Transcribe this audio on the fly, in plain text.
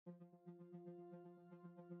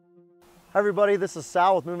Hi everybody, this is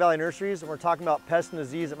Sal with Moon Valley Nurseries, and we're talking about pest and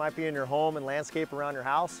disease that might be in your home and landscape around your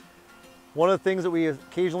house. One of the things that we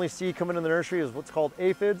occasionally see come into the nursery is what's called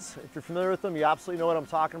aphids. If you're familiar with them, you absolutely know what I'm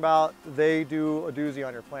talking about. They do a doozy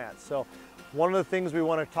on your plants. So one of the things we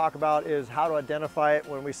want to talk about is how to identify it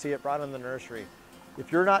when we see it brought in the nursery.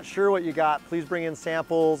 If you're not sure what you got, please bring in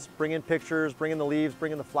samples, bring in pictures, bring in the leaves,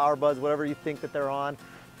 bring in the flower buds, whatever you think that they're on.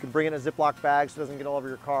 You can bring it in a Ziploc bag so it doesn't get all over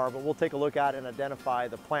your car, but we'll take a look at it and identify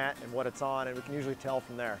the plant and what it's on, and we can usually tell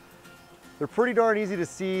from there. They're pretty darn easy to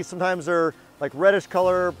see. Sometimes they're like reddish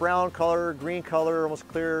color, brown color, green color, almost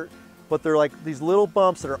clear, but they're like these little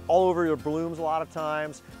bumps that are all over your blooms a lot of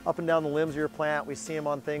times, up and down the limbs of your plant. We see them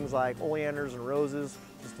on things like oleanders and roses,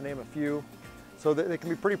 just to name a few. So they can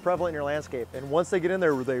be pretty prevalent in your landscape. And once they get in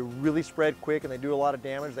there, they really spread quick and they do a lot of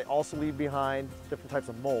damage. They also leave behind different types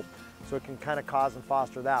of mold. So it can kind of cause and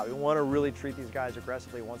foster that. We want to really treat these guys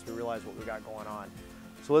aggressively once we realize what we got going on.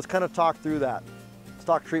 So let's kind of talk through that. Let's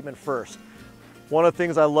talk treatment first. One of the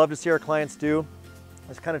things I love to see our clients do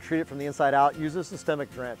is kind of treat it from the inside out. Use a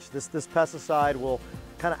systemic drench. This pesticide will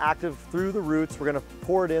kind of active through the roots. We're going to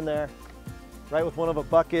pour it in there, right with one of a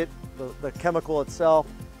bucket, the chemical itself.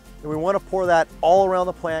 And we want to pour that all around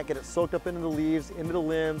the plant, get it soaked up into the leaves, into the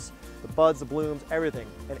limbs, the buds, the blooms, everything.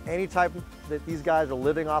 And any type that these guys are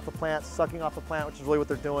living off the plant, sucking off the plant, which is really what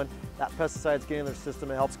they're doing, that pesticide's getting in their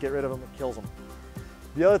system, it helps get rid of them, it kills them.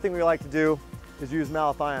 The other thing we like to do is use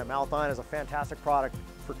malathion. Malathion is a fantastic product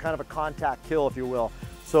for kind of a contact kill, if you will.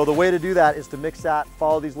 So the way to do that is to mix that,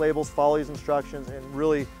 follow these labels, follow these instructions, and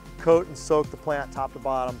really coat and soak the plant top to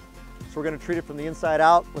bottom. So we're going to treat it from the inside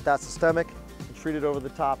out with that systemic, and treat it over the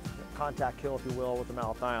top, contact kill, if you will, with the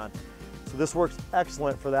malathion. So this works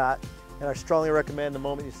excellent for that, and I strongly recommend the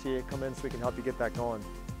moment you see it come in so we can help you get that going.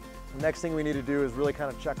 The next thing we need to do is really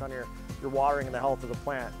kind of check on your watering and the health of the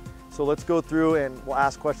plant. So let's go through and we'll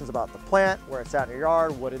ask questions about the plant, where it's at in your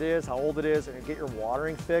yard, what it is, how old it is, and get your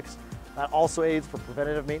watering fixed. That also aids for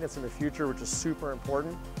preventative maintenance in the future, which is super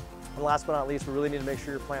important. And last but not least, we really need to make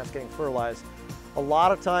sure your plant's getting fertilized. A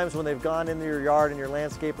lot of times when they've gone into your yard and your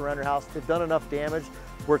landscape around your house, they've done enough damage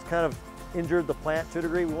where it's kind of injured the plant to a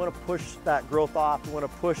degree. We want to push that growth off. We want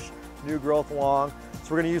to push new growth along.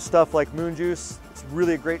 So we're going to use stuff like moon juice. It's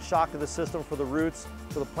really a great shock to the system for the roots,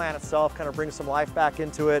 for the plant itself, kind of brings some life back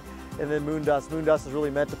into it. And then moon dust. Moon dust is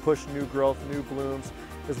really meant to push new growth, new blooms,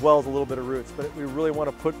 as well as a little bit of roots. But we really want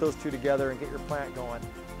to put those two together and get your plant going.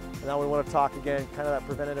 And now we want to talk again, kind of that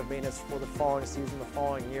preventative maintenance for the following season, the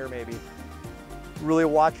following year maybe. Really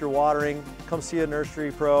watch your watering. Come see a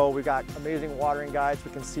nursery pro. We've got amazing watering guides.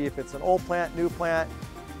 We can see if it's an old plant, new plant,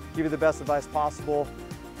 give you the best advice possible.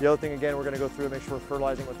 The other thing, again, we're going to go through and make sure we're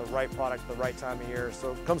fertilizing with the right product at the right time of year.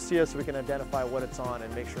 So come see us so we can identify what it's on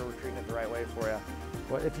and make sure we're treating it the right way for you.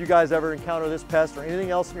 But if you guys ever encounter this pest or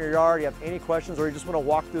anything else in your yard, you have any questions, or you just want to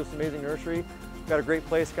walk through this amazing nursery, we've got a great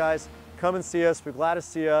place, guys. Come and see us. We're glad to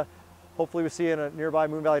see you. Hopefully we see you in a nearby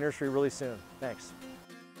Moon Valley nursery really soon. Thanks.